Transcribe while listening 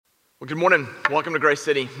Well, good morning. Welcome to Grace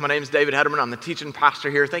City. My name is David Hederman. I'm the teaching pastor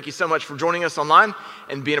here. Thank you so much for joining us online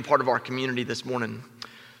and being a part of our community this morning.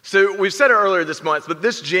 So we've said it earlier this month, but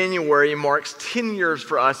this January marks 10 years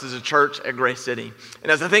for us as a church at Grace City.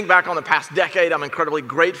 And as I think back on the past decade, I'm incredibly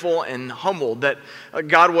grateful and humbled that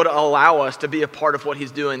God would allow us to be a part of what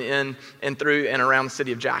He's doing in and through and around the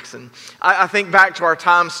city of Jackson. I think back to our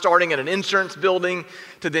time starting at an insurance building,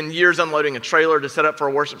 to then years unloading a trailer to set up for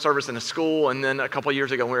a worship service in a school, and then a couple of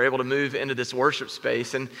years ago we were able to move into this worship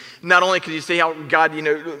space. And not only could you see how God,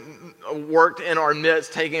 worked in our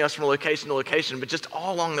midst, taking us from location to location, but just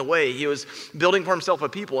all along the way, He was building for Himself a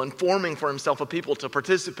people and forming for Himself a people to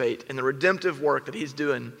participate in the redemptive work that He's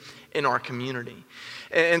doing in our community.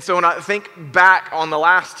 And so when I think back on the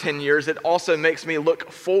last 10 years, it also makes me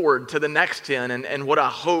look forward to the next 10 and what I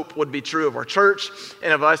hope would be true of our church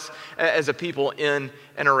and of us as a people in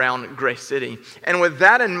and around Grace City. And with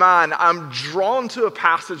that in mind, I'm drawn to a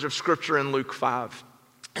passage of Scripture in Luke 5.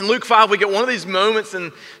 In Luke 5, we get one of these moments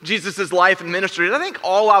in Jesus' life and ministry that I think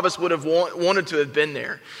all of us would have wanted to have been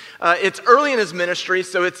there. It's early in His ministry,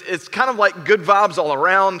 so it's kind of like good vibes all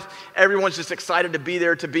around. Everyone's just excited to be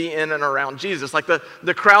there, to be in and around Jesus. Like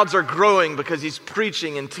the crowds are growing because He's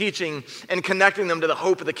preaching and teaching and connecting them to the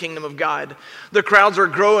hope of the kingdom of God. The crowds are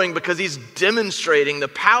growing because He's demonstrating the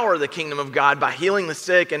power of the kingdom of God by healing the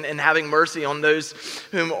sick and having mercy on those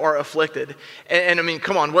whom are afflicted. And I mean,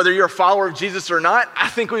 come on, whether you're a follower of Jesus or not, I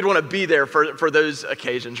think we'd want to be there for those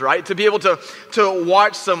occasions, right? To be able to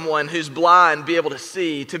watch someone who's blind be able to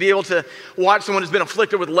see, to be able to watch someone who's been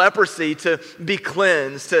afflicted with leprosy to be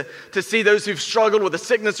cleansed, to see those who've struggled with a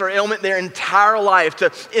sickness or ailment their entire life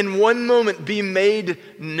to in one moment be made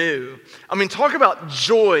new. I mean, talk about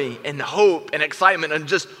joy and hope and excitement and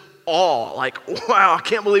just awe. Like, wow, I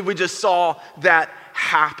can't believe we just saw that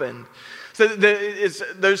happen. So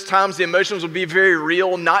those times the emotions would be very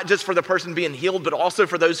real, not just for the person being healed, but also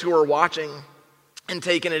for those who are watching and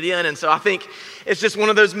taking it in. And so I think it's just one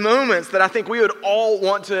of those moments that I think we would all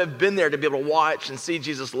want to have been there to be able to watch and see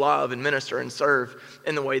Jesus love and minister and serve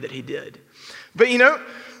in the way that He did. But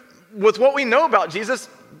with what we know about Jesus,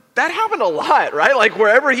 that happened a lot, right? Like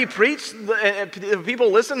wherever He preached, the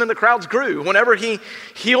people listened and the crowds grew. Whenever He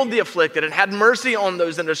healed the afflicted and had mercy on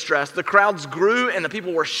those in distress, the crowds grew and the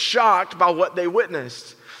people were shocked by what they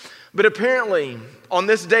witnessed. But apparently, on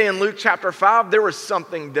this day in Luke chapter 5, there was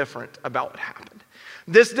something different about what happened.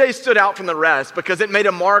 This day stood out from the rest because it made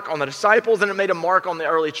a mark on the disciples and it made a mark on the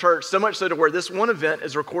early church, so much so to where this one event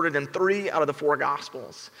is recorded in 3 out of the 4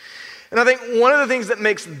 Gospels. And I think one of the things that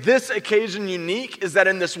makes this occasion unique is that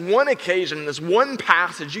in this one occasion, in this one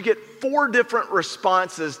passage, you get 4 different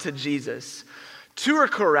responses to Jesus. 2 are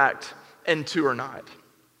correct and 2 are not.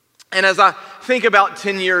 And as I think about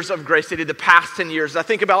 10 years of Grace City, the past 10 years, I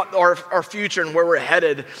think about our future and where we're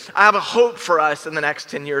headed, I have a hope for us in the next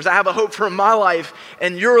 10 years. I have a hope for my life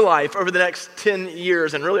and your life over the next 10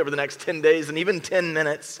 years and really over the next 10 days and even 10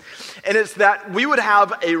 minutes. And it's that we would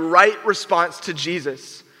have a right response to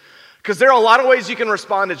Jesus. Because there are a lot of ways you can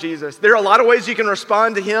respond to Jesus. There are a lot of ways you can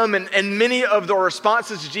respond to Him, and many of the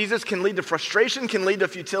responses to Jesus can lead to frustration, can lead to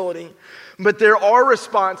futility. But there are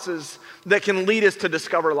responses that can lead us to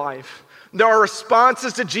discover life. There are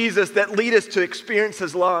responses to Jesus that lead us to experience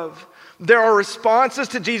His love. There are responses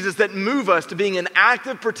to Jesus that move us to being an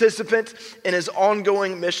active participant in His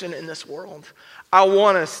ongoing mission in this world. I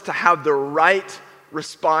want us to have the right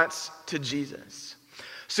response to Jesus.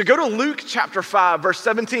 So go to Luke chapter 5, verse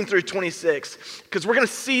 17 through 26, because we're going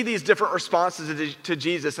to see these different responses to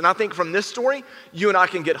Jesus. And I think from this story, you and I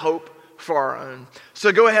can get hope for our own.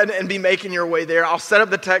 So go ahead and be making your way there. I'll set up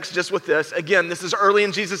the text just with this. Again, this is early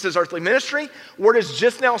in Jesus' earthly ministry. Word is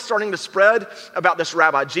just now starting to spread about this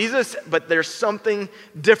rabbi Jesus, but there's something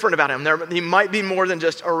different about him. He might be more than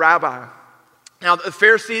just a rabbi. Now, the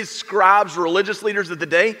Pharisees, scribes, religious leaders of the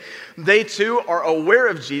day, they too are aware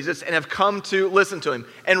of Jesus and have come to listen to Him,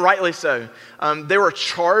 and rightly so. They were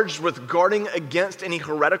charged with guarding against any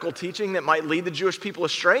heretical teaching that might lead the Jewish people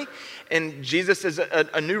astray, and Jesus is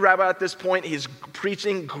a new rabbi at this point. He's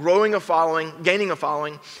preaching, growing a following, gaining a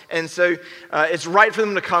following, and so it's right for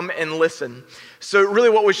them to come and listen. So really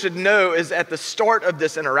what we should know is at the start of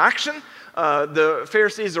this interaction, the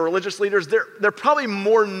Pharisees, the religious leaders, they're probably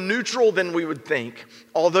more neutral than we would think.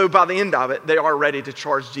 Although by the end of it, they are ready to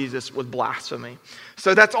charge Jesus with blasphemy.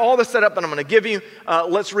 So that's all the setup that I'm going to give you.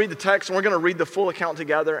 Let's read the text, and we're going to read the full account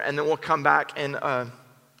together, and then we'll come back and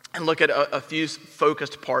look at a few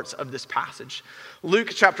focused parts of this passage. Luke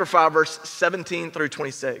chapter 5, verse 17 through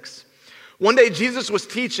 26. One day Jesus was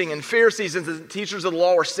teaching, and Pharisees and the teachers of the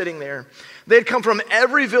law were sitting there. They had come from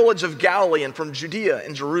every village of Galilee and from Judea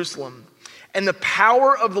and Jerusalem. And the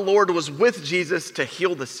power of the Lord was with Jesus to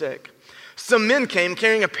heal the sick. Some men came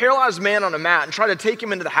carrying a paralyzed man on a mat and tried to take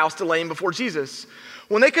him into the house to lay him before Jesus.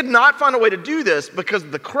 When they could not find a way to do this because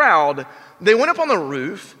of the crowd, they went up on the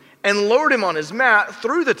roof and lowered him on his mat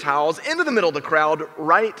through the tiles into the middle of the crowd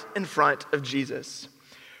right in front of Jesus.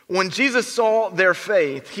 When Jesus saw their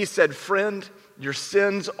faith, he said, "Friend, your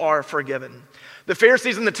sins are forgiven." The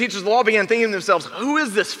Pharisees and the teachers of the law began thinking to themselves, "Who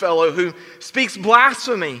is this fellow who speaks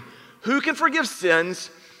blasphemy? Who can forgive sins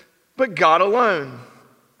but God alone?"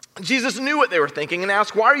 Jesus knew what they were thinking and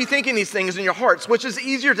asked, "Why are you thinking these things in your hearts? Which is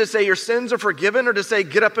easier to say your sins are forgiven or to say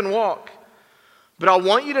get up and walk? But I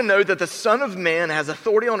want you to know that the Son of Man has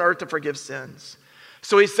authority on earth to forgive sins."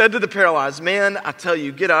 So he said to the paralyzed man, "I tell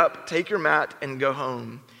you, get up, take your mat and go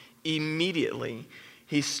home." Immediately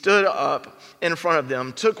he stood up in front of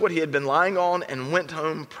them, took what he had been lying on and went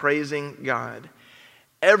home praising God.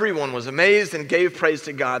 Everyone was amazed and gave praise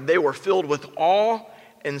to God. They were filled with awe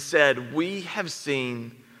and said, "We have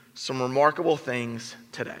seen some remarkable things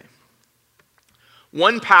today."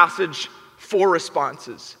 One passage, four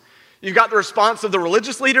responses. You've got the response of the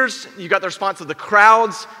religious leaders, you've got the response of the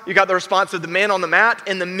crowds, you've got the response of the man on the mat,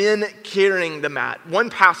 and the men carrying the mat. One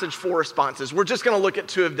passage, four responses. We're just going to look at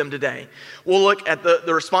two of them today. We'll look at the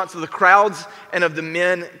response of the crowds and of the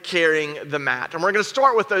men carrying the mat. And we're going to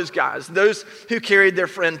start with those guys, those who carried their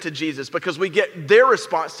friend to Jesus, because we get their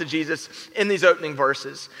response to Jesus in these opening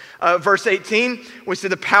verses. Verse 18, we see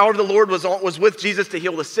the power of the Lord was with Jesus to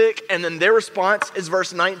heal the sick, and then their response is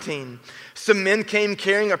verse 19. Some men came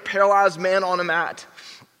carrying a paralyzed man on a mat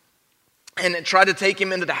and tried to take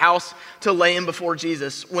him into the house to lay him before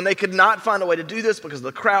Jesus. When they could not find a way to do this because of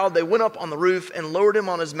the crowd, they went up on the roof and lowered him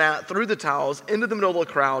on his mat through the tiles into the middle of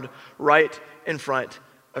the crowd right in front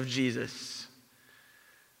of Jesus.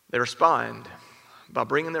 They respond by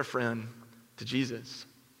bringing their friend to Jesus.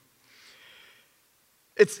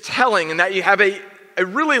 It's telling in that you have a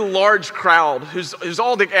really large crowd who's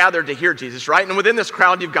all gathered to hear Jesus, right? And within this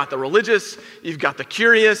crowd, you've got the religious, you've got the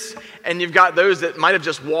curious, and you've got those that might have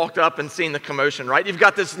just walked up and seen the commotion, right? You've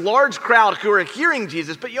got this large crowd who are hearing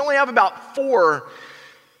Jesus, but you only have about four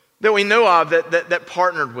that we know of that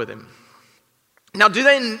partnered with him. Now, did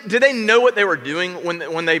they know what they were doing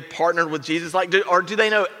when they partnered with Jesus? Or do they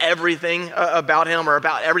know everything about him or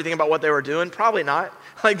about everything about what they were doing? Probably not.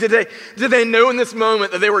 Did they know in this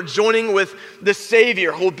moment that they were joining with the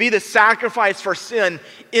Savior who will be the sacrifice for sin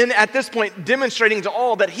in, at this point, demonstrating to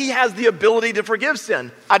all that he has the ability to forgive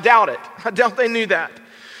sin? I doubt it. I doubt they knew that.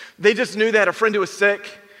 They just knew they had a friend who was sick.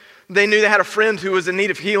 They knew they had a friend who was in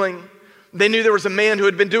need of healing. They knew there was a man who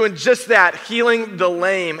had been doing just that, healing the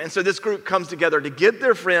lame. And so this group comes together to get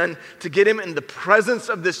their friend, to get him in the presence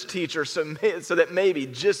of this teacher so that maybe,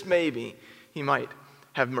 just maybe, he might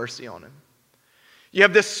have mercy on him. You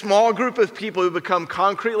have this small group of people who become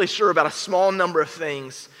concretely sure about a small number of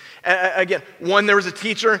things. Again, one, there was a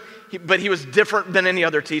teacher, but he was different than any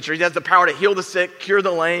other teacher. He has the power to heal the sick, cure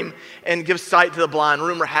the lame, and give sight to the blind.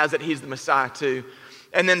 Rumor has it he's the Messiah too.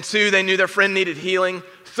 And then two, they knew their friend needed healing.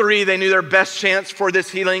 Three, they knew their best chance for this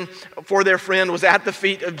healing for their friend was at the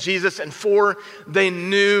feet of Jesus. And four, they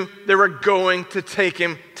knew they were going to take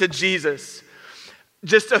him to Jesus.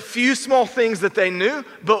 Just a few small things that they knew,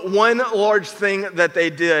 but one large thing that they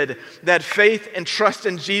did, that faith and trust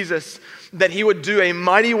in Jesus, that he would do a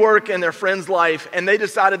mighty work in their friend's life, and they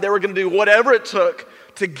decided they were going to do whatever it took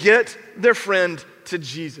to get their friend to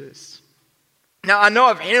Jesus. Now, I know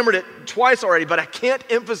I've hammered it twice already, but I can't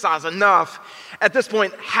emphasize enough at this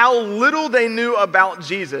point how little they knew about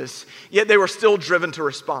Jesus, yet they were still driven to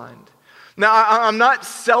respond. Now, I'm not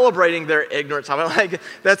celebrating their ignorance.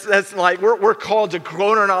 That's like we're called to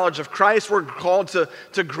grow in our knowledge of Christ. We're called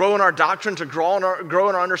to grow in our doctrine, to grow in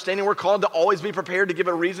our understanding. We're called to always be prepared to give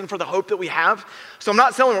a reason for the hope that we have. So I'm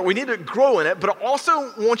not celebrating. We need to grow in it, but I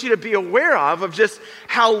also want you to be aware of just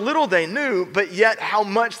how little they knew, but yet how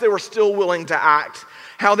much they were still willing to act,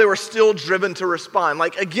 how they were still driven to respond.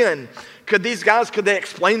 Again, could they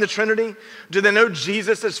explain the Trinity? Do they know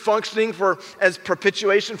Jesus is functioning as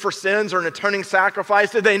propitiation for sins or an atoning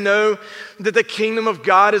sacrifice? Do they know that the kingdom of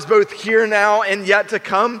God is both here now and yet to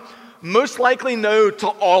come? Most likely no to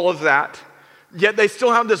all of that. Yet they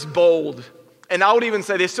still have this bold, and I would even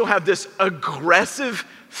say they still have this aggressive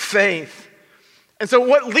faith. And so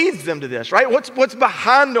what leads them to this, right? What's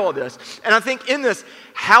behind all this? And I think in this,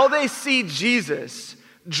 how they see Jesus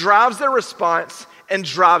drives their response and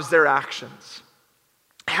drives their actions.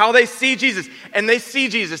 how they see Jesus, and they see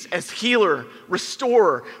Jesus as healer,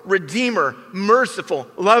 restorer, redeemer, merciful,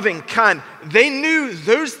 loving, kind. They knew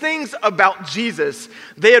those things about Jesus.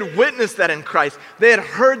 They had witnessed that in Christ. They had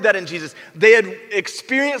heard that in Jesus. They had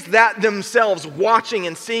experienced that themselves, watching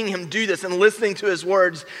and seeing him do this and listening to his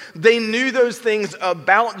words. They knew those things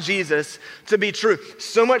about Jesus to be true.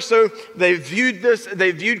 So much so, they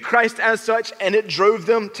viewed Christ as such, and it drove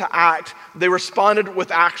them to act. They responded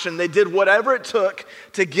with action. They did whatever it took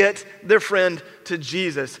to get their friend to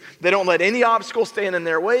Jesus. They don't let any obstacle stand in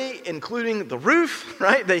their way, including the roof,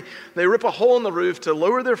 right? They rip a hole in the roof to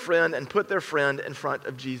lower their friend and put their friend in front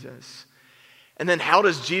of Jesus. And then how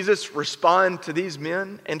does Jesus respond to these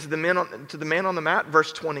men and to the man on the mat?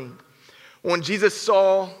 Verse 20. When Jesus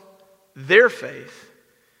saw their faith,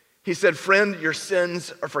 he said, "Friend, your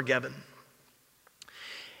sins are forgiven."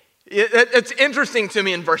 It's interesting to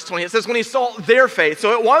me in verse 20. It says when he saw their faith.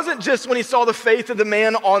 So it wasn't just when he saw the faith of the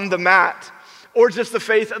man on the mat or just the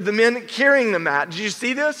faith of the men carrying the mat. Did you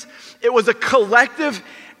see this? It was a collective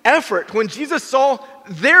effort. When Jesus saw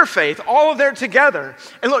their faith, all of their together.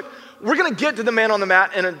 And look, we're going to get to the man on the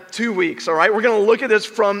mat in 2 weeks, all right? We're going to look at this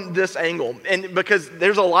from this angle. And because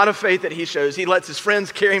there's a lot of faith that he shows. He lets his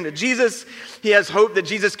friends carry him to Jesus. He has hope that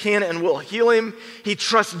Jesus can and will heal him. He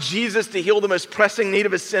trusts Jesus to heal the most pressing need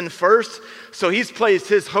of his sin first. So he's placed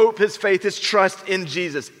his hope, his faith, his trust in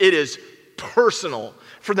Jesus. It is personal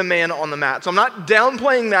for the man on the mat. So I'm not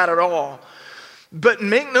downplaying that at all. But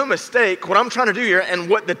make no mistake, what I'm trying to do here and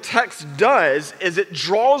what the text does is it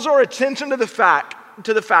draws our attention to the fact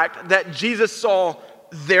that Jesus saw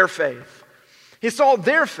their faith. He saw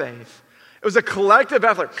their faith. It was a collective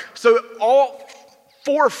effort. So all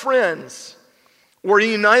 4 friends were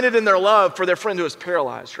united in their love for their friend who was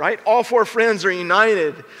paralyzed, right? All 4 friends are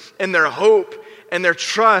united in their hope and their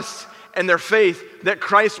trust and their faith that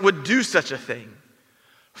Christ would do such a thing.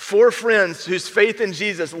 4 friends whose faith in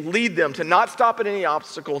Jesus lead them to not stop at any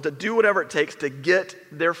obstacle, to do whatever it takes to get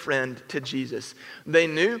their friend to Jesus. They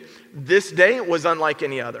knew this day was unlike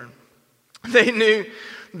any other. They knew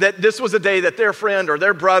that this was a day that their friend or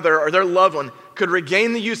their brother or their loved one could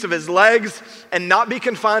regain the use of his legs and not be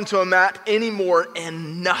confined to a mat anymore,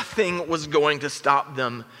 and nothing was going to stop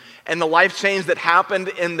them. And the life change that happened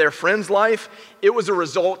in their friend's life, it was a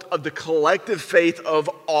result of the collective faith of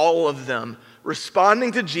all of them,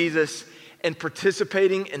 responding to Jesus and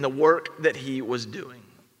participating in the work that he was doing.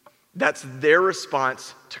 That's their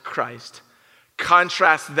response to Christ.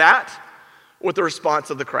 Contrast that with the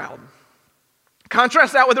response of the crowd.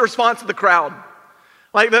 Contrast that with the response of the crowd.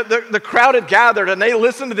 Like the crowd had gathered and they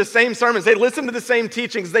listened to the same sermons. They listened to the same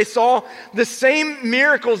teachings. They saw the same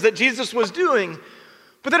miracles that Jesus was doing,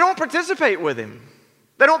 but they don't participate with him.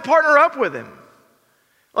 They don't partner up with him.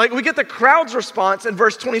 Like we get the crowd's response in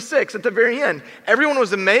verse 26 at the very end. Everyone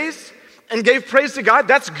was amazed and gave praise to God.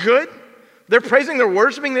 That's good. They're praising, they're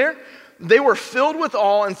worshiping there. They were filled with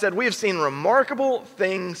awe and said, "We have seen remarkable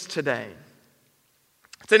things today."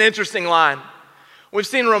 It's an interesting line. We've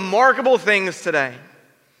seen remarkable things today.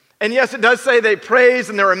 And yes, it does say they praised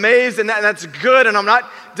and they're amazed, and that's good, and I'm not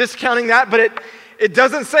discounting that, but it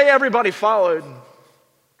doesn't say everybody followed.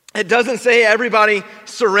 It doesn't say everybody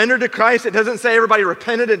surrendered to Christ. It doesn't say everybody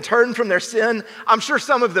repented and turned from their sin. I'm sure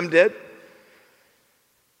some of them did.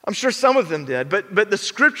 But the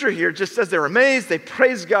scripture here just says they were amazed, they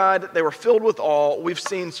praised God, they were filled with awe. We've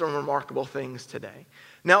seen some remarkable things today.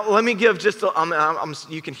 Now, let me give just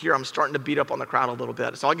you can hear I'm starting to beat up on the crowd a little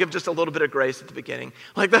bit. So I'll give just a little bit of grace at the beginning.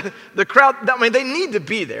 Like the crowd, they need to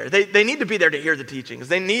be there. They need to be there to hear the teachings.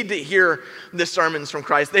 They need to hear the sermons from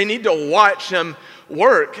Christ. They need to watch him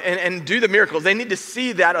work and do the miracles. They need to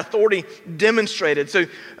see that authority demonstrated. So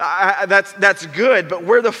that's good. But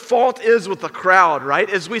where the fault is with the crowd, right,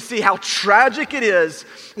 is we see how tragic it is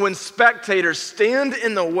when spectators stand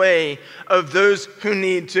in the way of those who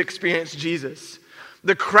need to experience Jesus.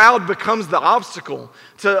 The crowd becomes the obstacle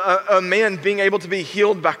to a man being able to be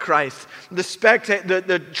healed by Christ.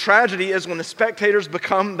 The tragedy is when the spectators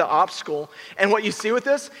become the obstacle. And what you see with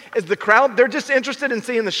this is the crowd, they're just interested in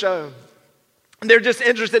seeing the show. They're just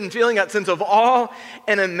interested in feeling that sense of awe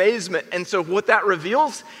and amazement. And so what that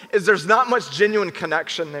reveals is there's not much genuine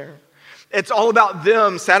connection there. It's all about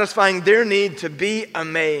them satisfying their need to be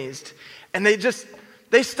amazed. And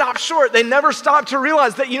they stop short. They never stop to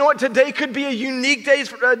realize that, you know what, today could be a unique day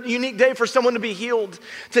for someone to be healed.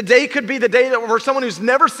 Today could be the day that for someone who's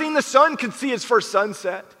never seen the sun could see his first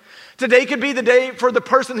sunset. Today could be the day for the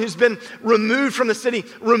person who's been removed from the city,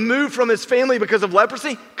 removed from his family because of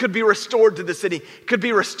leprosy, could be restored to the city, could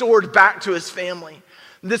be restored back to his family.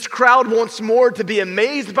 This crowd wants more to be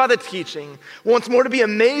amazed by the teaching, wants more to be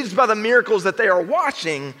amazed by the miracles that they are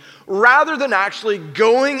watching, rather than actually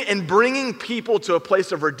going and bringing people to a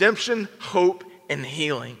place of redemption, hope, and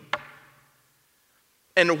healing.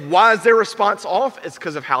 And why is their response off? It's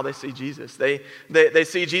because of how they see Jesus. They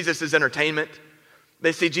see Jesus as entertainment.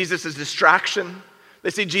 They see Jesus as distraction.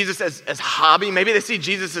 They see Jesus as hobby. Maybe they see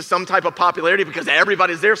Jesus as some type of popularity because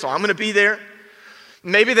everybody's there, so I'm going to be there.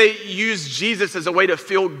 Maybe they use Jesus as a way to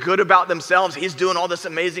feel good about themselves. He's doing all this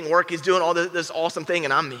amazing work. He's doing all this awesome thing,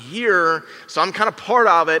 and I'm here, so I'm kind of part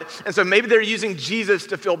of it. And so maybe they're using Jesus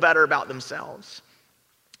to feel better about themselves.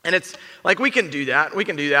 And it's like we can do that. We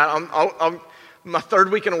can do that. I'll my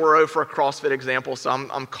third week in a row for a CrossFit example, so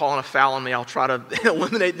I'm calling a foul on me. I'll try to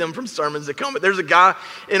eliminate them from sermons that come. But there's a guy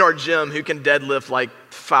in our gym who can deadlift like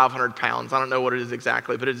 500 pounds. I don't know what it is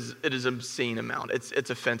exactly, but it is an obscene amount. It's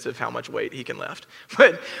offensive how much weight he can lift.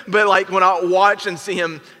 But like when I watch and see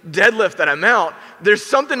him deadlift that amount, there's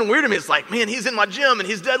something weird to me. It's like, man, he's in my gym and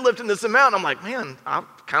he's deadlifting this amount. I'm like, man, I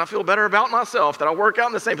kind of feel better about myself that I work out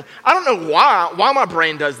in the same place. I don't know why my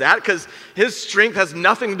brain does that, because his strength has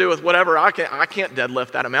nothing to do with whatever. I can't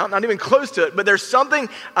deadlift that amount, not even close to it. But there's something,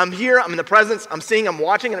 I'm here, I'm in the presence, I'm seeing, I'm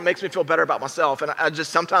watching, and it makes me feel better about myself. And I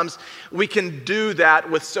just, sometimes we can do that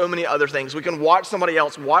with so many other things. We can watch somebody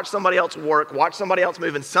else work, watch somebody else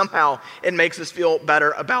move, and somehow it makes us feel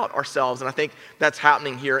better about ourselves. And I think that's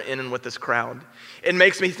happening here in and with this crowd. It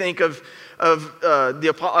makes me think of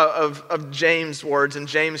James' words in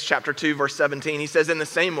James chapter 2, verse 17. He says, in the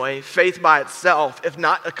same way, faith by itself, if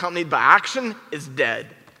not accompanied by action, is dead.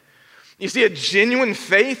 You see, a genuine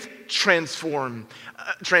faith transforms.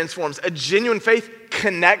 A genuine faith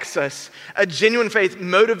connects us. A genuine faith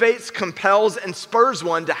motivates, compels, and spurs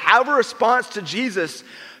one to have a response to Jesus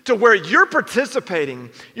to where you're participating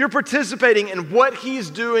in what he's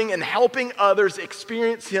doing and helping others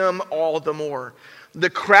experience him all the more. The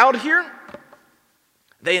crowd here,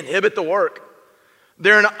 they inhibit the work.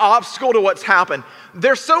 They're an obstacle to what's happened.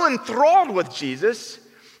 They're so enthralled with Jesus,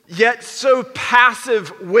 yet so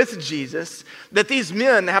passive with Jesus, that these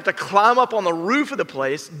men have to climb up on the roof of the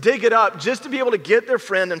place, dig it up, just to be able to get their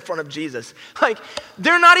friend in front of Jesus. Like,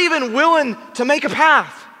 they're not even willing to make a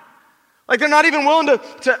path. Like, they're not even willing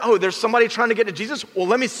to there's somebody trying to get to Jesus. Well,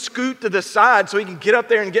 let me scoot to the side so he can get up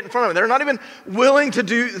there and get in front of him. They're not even willing to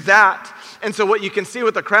do that. And so what you can see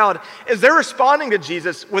with the crowd is they're responding to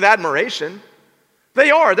Jesus with admiration.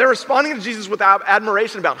 They're responding to Jesus with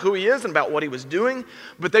admiration about who he is and about what he was doing,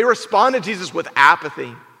 but they respond to Jesus with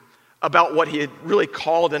apathy about what he had really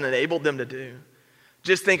called and enabled them to do.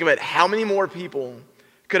 Just think of it, how many more people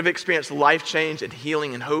could have experienced life change and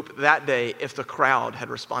healing and hope that day if the crowd had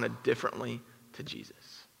responded differently to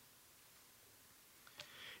Jesus.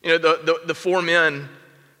 You know, the four men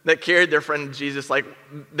that carried their friend Jesus, like,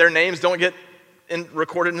 their names don't get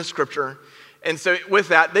recorded in the scripture. And so with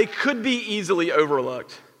that, they could be easily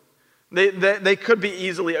overlooked. They could be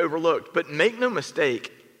easily overlooked. But make no mistake,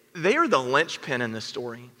 they are the linchpin in this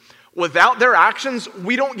story. Without their actions,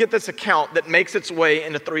 we don't get this account that makes its way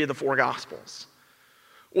into 3 of the 4 Gospels.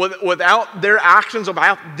 Without their actions,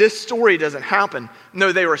 this story doesn't happen.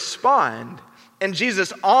 No, they respond, and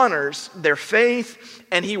Jesus honors their faith,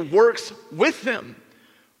 and he works with them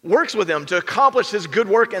to accomplish his good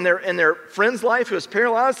work in their friend's life who is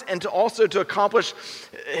paralyzed, and to accomplish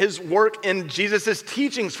his work in Jesus'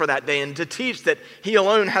 teachings for that day, and to teach that he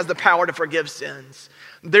alone has the power to forgive sins.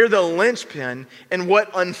 They're the linchpin in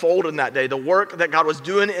what unfolded in that day, the work that God was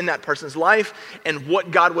doing in that person's life, and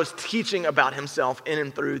what God was teaching about himself in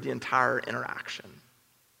and through the entire interaction.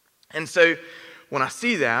 And so when I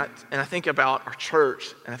see that, and I think about our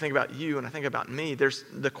church, and I think about you, and I think about me, there's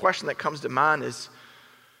the question that comes to mind is,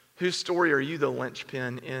 whose story are you the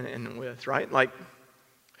linchpin in and with, right? Like,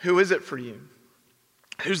 who is it for you?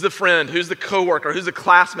 Who's the friend? Who's the coworker? Who's the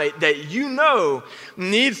classmate that you know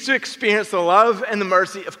needs to experience the love and the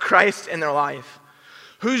mercy of Christ in their life?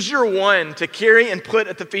 Who's your one to carry and put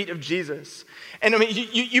at the feet of Jesus? And I mean,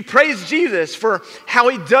 you praise Jesus for how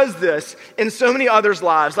he does this in so many others'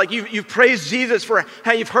 lives. Like you've praised Jesus for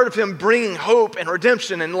how you've heard of him bringing hope and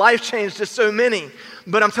redemption and life change to so many.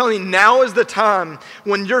 But I'm telling you, now is the time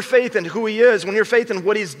when your faith in who he is, when your faith in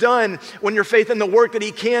what he's done, when your faith in the work that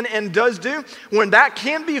he can and does do, when that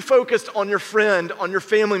can be focused on your friend, on your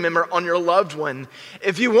family member, on your loved one.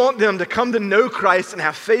 If you want them to come to know Christ and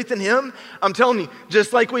have faith in him, I'm telling you,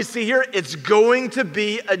 just like we see here, it's going to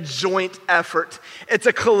be a joint effort. It's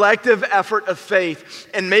a collective effort of faith.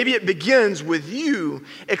 And maybe it begins with you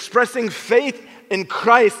expressing faith in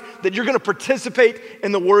Christ, that you're going to participate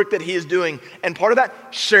in the work that he is doing. And part of that,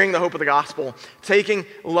 sharing the hope of the gospel, taking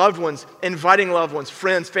loved ones, inviting loved ones,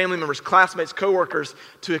 friends, family members, classmates, coworkers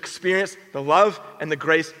to experience the love and the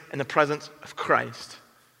grace and the presence of Christ.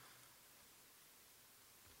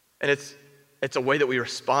 And it's a way that we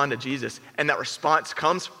respond to Jesus. And that response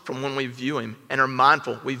comes from when we view him and are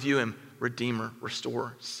mindful. We view him Redeemer,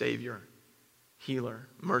 Restorer, Savior, Healer,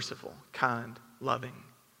 Merciful, Kind, Loving.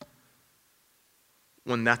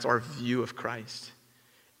 When that's our view of Christ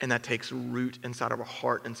and that takes root inside of our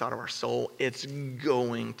heart, inside of our soul, it's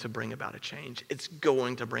going to bring about a change. It's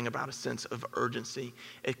going to bring about a sense of urgency.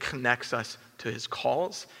 It connects us to his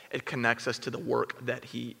calls. It connects us to the work that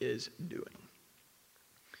he is doing.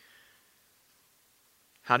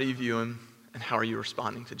 How do you view him, and how are you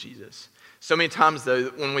responding to Jesus? So many times, though,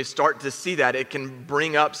 when we start to see that, it can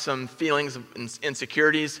bring up some feelings of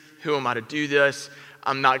insecurities. Who am I to do this?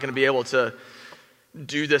 I'm not going to be able to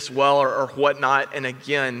do this well or whatnot. And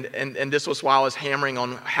again, and this was why I was hammering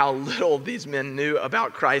on how little these men knew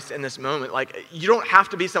about Christ in this moment. Like, you don't have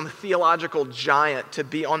to be some theological giant to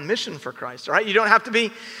be on mission for Christ, all right? You don't have to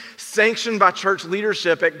be sanctioned by church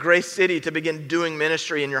leadership at Grace City to begin doing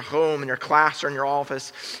ministry in your home, in your class, or in your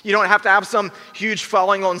office. You don't have to have some huge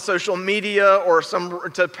following on social media or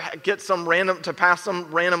to pass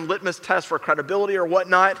some random litmus test for credibility or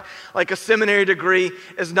whatnot. Like, a seminary degree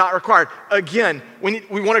is not required. Again,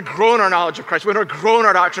 we want to grow in our knowledge of Christ. We want to grow in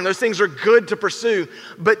our doctrine. Those things are good to pursue,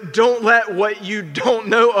 but don't let what you don't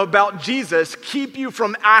know about Jesus keep you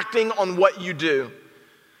from acting on what you do.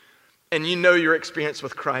 And you know your experience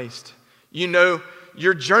with Christ. You know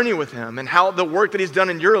your journey with him and how the work that he's done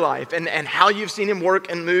in your life and how you've seen him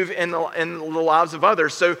work and move in the lives of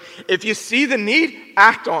others. So if you see the need,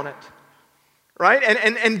 act on it. Right?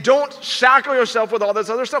 And don't shackle yourself with all this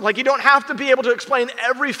other stuff. Like, you don't have to be able to explain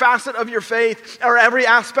every facet of your faith or every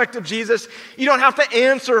aspect of Jesus. You don't have to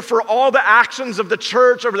answer for all the actions of the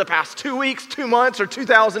church over the past 2 weeks, 2 months, or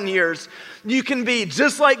 2,000 years. You can be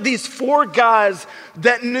just like these 4 guys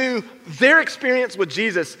that knew their experience with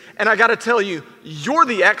Jesus. And I got to tell you, you're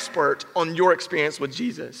the expert on your experience with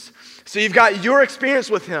Jesus. So you've got your experience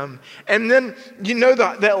with him, and then you know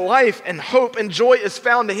that life and hope and joy is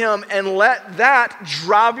found to him, and let that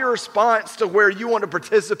drive your response to where you want to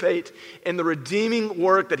participate in the redeeming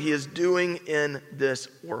work that he is doing in this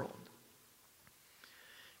world.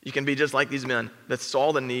 You can be just like these men that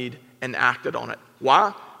saw the need and acted on it.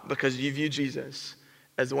 Why? Because you view Jesus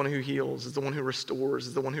as the one who heals, as the one who restores,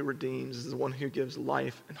 as the one who redeems, as the one who gives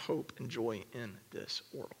life and hope and joy in this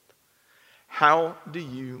world. How do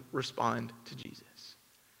you respond to Jesus?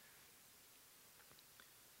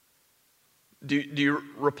 Do you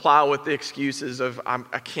reply with the excuses of,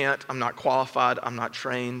 I can't, I'm not qualified, I'm not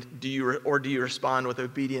trained? Or do you respond with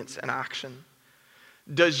obedience and action?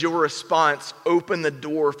 Does your response open the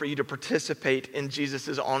door for you to participate in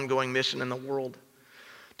Jesus' ongoing mission in the world?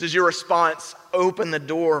 Does your response open the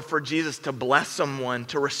door for Jesus to bless someone,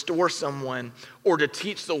 to restore someone, or to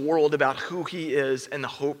teach the world about who he is and the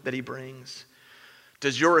hope that he brings?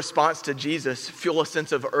 Does your response to Jesus fuel a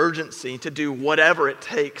sense of urgency to do whatever it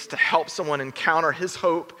takes to help someone encounter his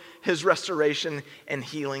hope, his restoration, and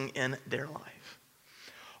healing in their life?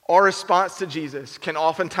 Our response to Jesus can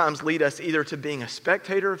oftentimes lead us either to being a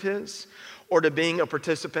spectator of his or to being a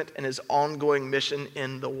participant in his ongoing mission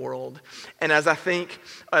in the world. And as I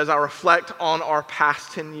reflect on our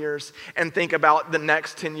past 10 years and think about the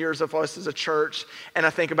next 10 years of us as a church, and I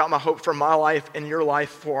think about my hope for my life and your life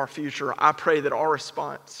for our future, I pray that our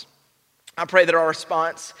response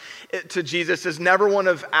to Jesus is never one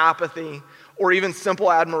of apathy or even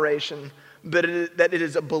simple admiration, but that it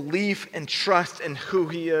is a belief and trust in who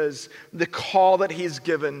he is, the call that he's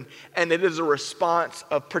given, and it is a response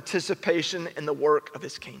of participation in the work of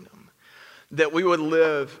his kingdom. That we would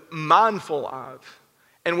live mindful of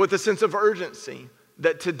and with a sense of urgency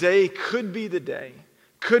that today could be the day,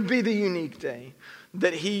 could be the unique day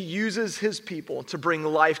that he uses his people to bring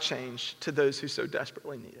life change to those who so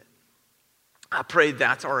desperately need it. I pray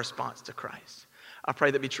that's our response to Christ. I pray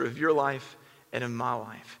that be true of your life and in my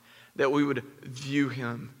life. That we would view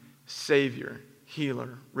him Savior,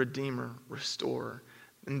 Healer, Redeemer, Restorer.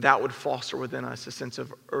 And that would foster within us a sense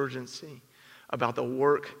of urgency about the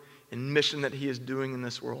work and mission that he is doing in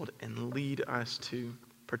this world and lead us to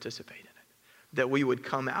participate in it. That we would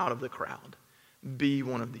come out of the crowd, be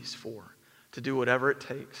one of these 4, to do whatever it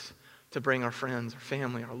takes to bring our friends, our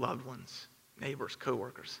family, our loved ones, neighbors,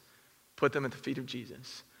 coworkers, put them at the feet of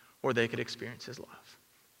Jesus where they could experience his love.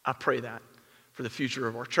 I pray that for the future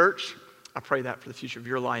of our church. I pray that for the future of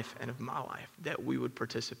your life and of my life, that we would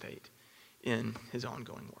participate in his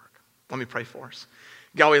ongoing work. Let me pray for us.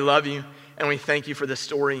 God, we love you, and we thank you for this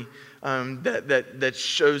story that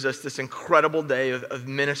shows us this incredible day of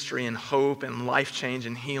ministry and hope and life change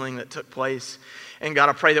and healing that took place. And God,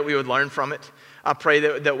 I pray that we would learn from it. I pray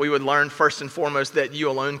that we would learn first and foremost that you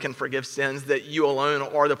alone can forgive sins, that you alone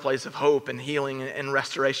are the place of hope and healing and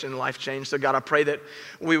restoration and life change. So God, I pray that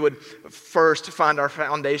we would first find our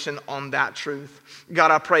foundation on that truth. God,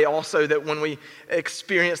 I pray also that when we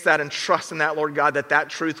experience that and trust in that, Lord God, that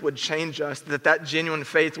truth would change us, that genuine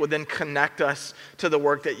faith would then connect us to the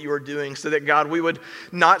work that you are doing, so that, God, we would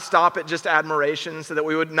not stop at just admiration, so that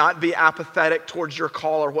we would not be apathetic towards your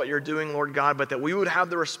call or what you're doing, Lord God, but that we would have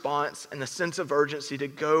the response and the sense of urgency to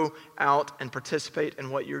go out and participate in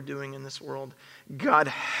what you're doing in this world. God,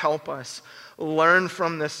 help us learn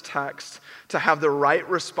from this text to have the right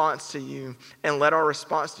response to you, and let our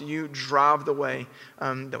response to you drive the way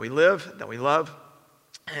that we live, that we love,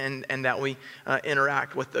 and that we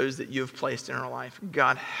interact with those that you have placed in our life.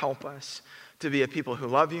 God, help us to be a people who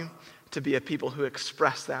love you, to be a people who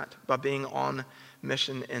express that by being on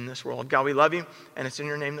mission in this world. God, we love you, and it's in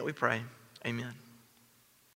your name that we pray. Amen.